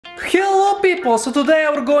Hello people, so today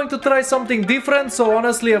we're going to try something different. So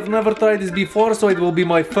honestly I've never tried this before, so it will be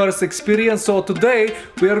my first experience. So today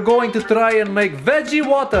we are going to try and make veggie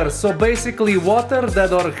water. So basically water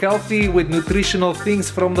that are healthy with nutritional things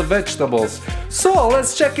from the vegetables. So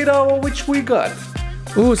let's check it out which we got.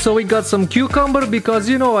 Ooh, so we got some cucumber because,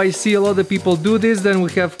 you know, I see a lot of people do this. Then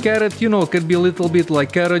we have carrot, you know, could be a little bit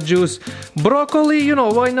like carrot juice. Broccoli, you know,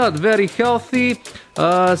 why not? Very healthy.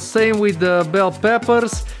 Same with the bell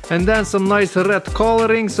peppers. And then some nice red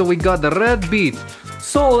coloring. So we got the red beet.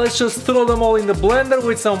 So let's just throw them all in the blender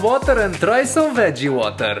with some water and try some veggie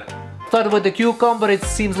water. Start with the cucumber, it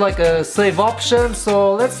seems like a safe option.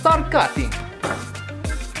 So let's start cutting.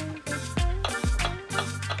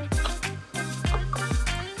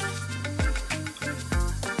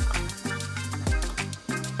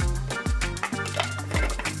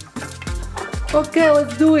 Okay,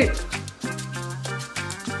 let's do it!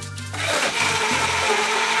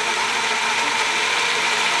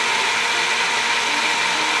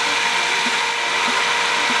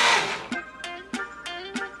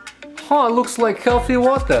 Huh, it looks like healthy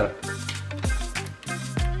water.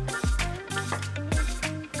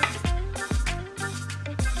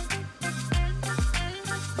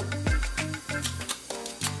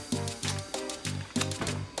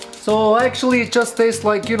 So actually it just tastes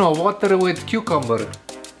like, you know, water with cucumber.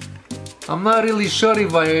 I'm not really sure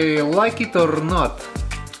if I like it or not.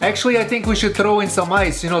 Actually I think we should throw in some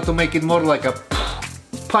ice, you know, to make it more like a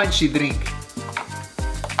punchy drink.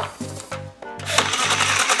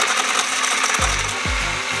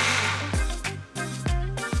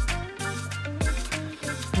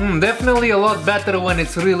 Definitely a lot better when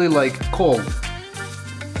it's really like cold.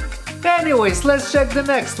 Anyways, let's check the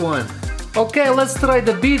next one. Okay, let's try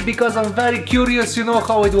the beet because I'm very curious, you know,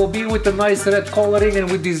 how it will be with the nice red coloring and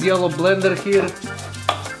with this yellow blender here.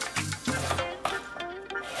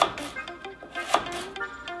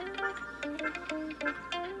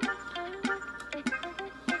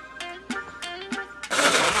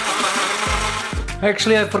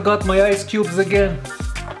 Actually, I forgot my ice cubes again.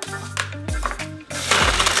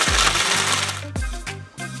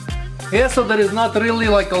 Yeah, so there is not really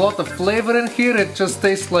like a lot of flavor in here. It just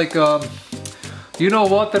tastes like, you know,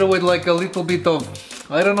 water with like a little bit of,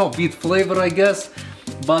 I don't know, beet flavor, I guess.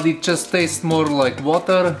 But it just tastes more like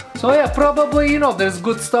water. So yeah, probably, you know, there's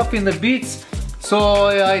good stuff in the beets. So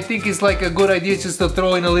I think it's like a good idea just to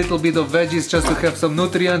throw in a little bit of veggies just to have some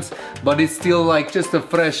nutrients. But it's still like just a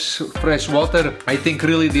fresh water. I think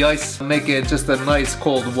really the ice make it just a nice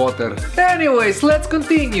cold water. Anyways, let's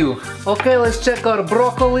continue. Okay, let's check our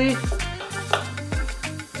broccoli.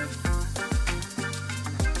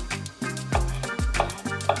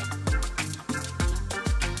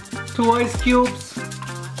 Two ice cubes.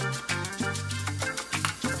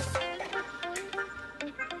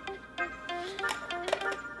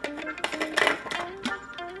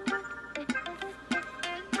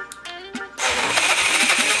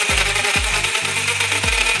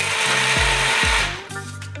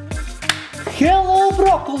 Hello,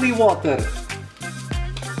 broccoli water!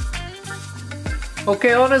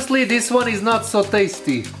 Okay, honestly, this one is not so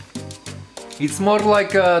tasty. It's more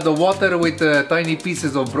like the water with tiny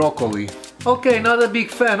pieces of broccoli. Okay, not a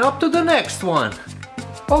big fan. Up to the next one.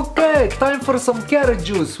 Okay, time for some carrot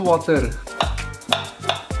juice water.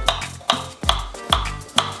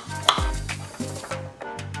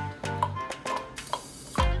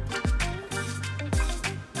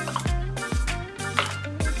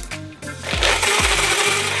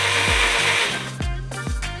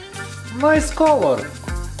 Nice color.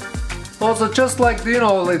 Also, just like, you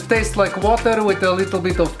know, it tastes like water with a little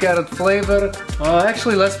bit of carrot flavor.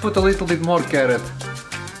 Actually, let's put a little bit more carrot.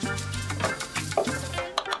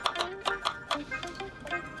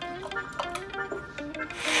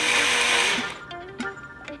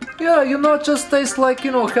 Yeah, you know, just tastes like,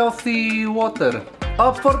 you know, healthy water.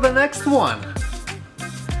 Up for the next one.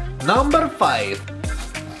 Number 5.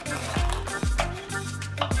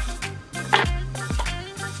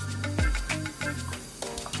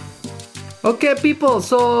 Okay people,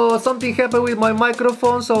 so something happened with my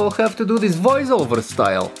microphone, so I'll have to do this voiceover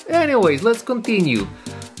style. Anyways, let's continue.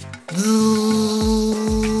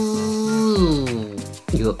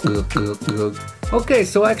 Okay,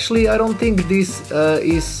 so actually I don't think this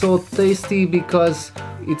is so tasty because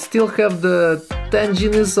it still have the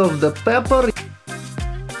tanginess of the pepper.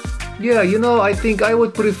 Yeah, you know, I think I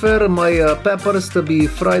would prefer my peppers to be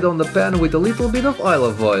fried on the pan with a little bit of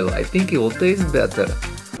olive oil. I think it will taste better.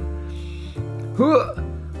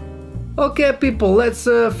 Okay people, let's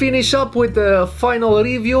finish up with the final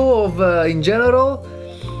review of in general.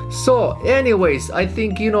 So anyways, I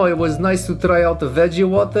think, you know, it was nice to try out the veggie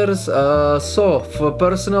waters.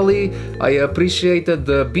 Personally, I appreciated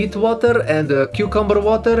the beet water and the cucumber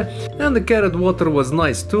water, and the carrot water was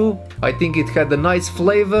nice too. I think it had a nice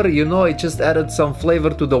flavor, you know, it just added some flavor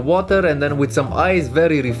to the water, and then with some ice,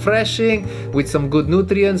 very refreshing, with some good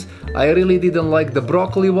nutrients. I really didn't like the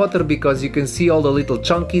broccoli water because you can see all the little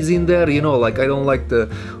chunkies in there, you know, like I don't like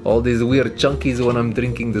all these weird chunkies when I'm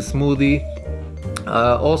drinking the smoothie.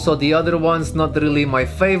 Also the other ones, not really my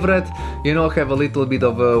favorite, you know, have a little bit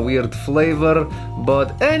of a weird flavor.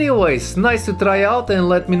 But anyways, nice to try out, and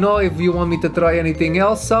let me know if you want me to try anything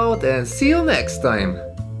else out, and see you next time.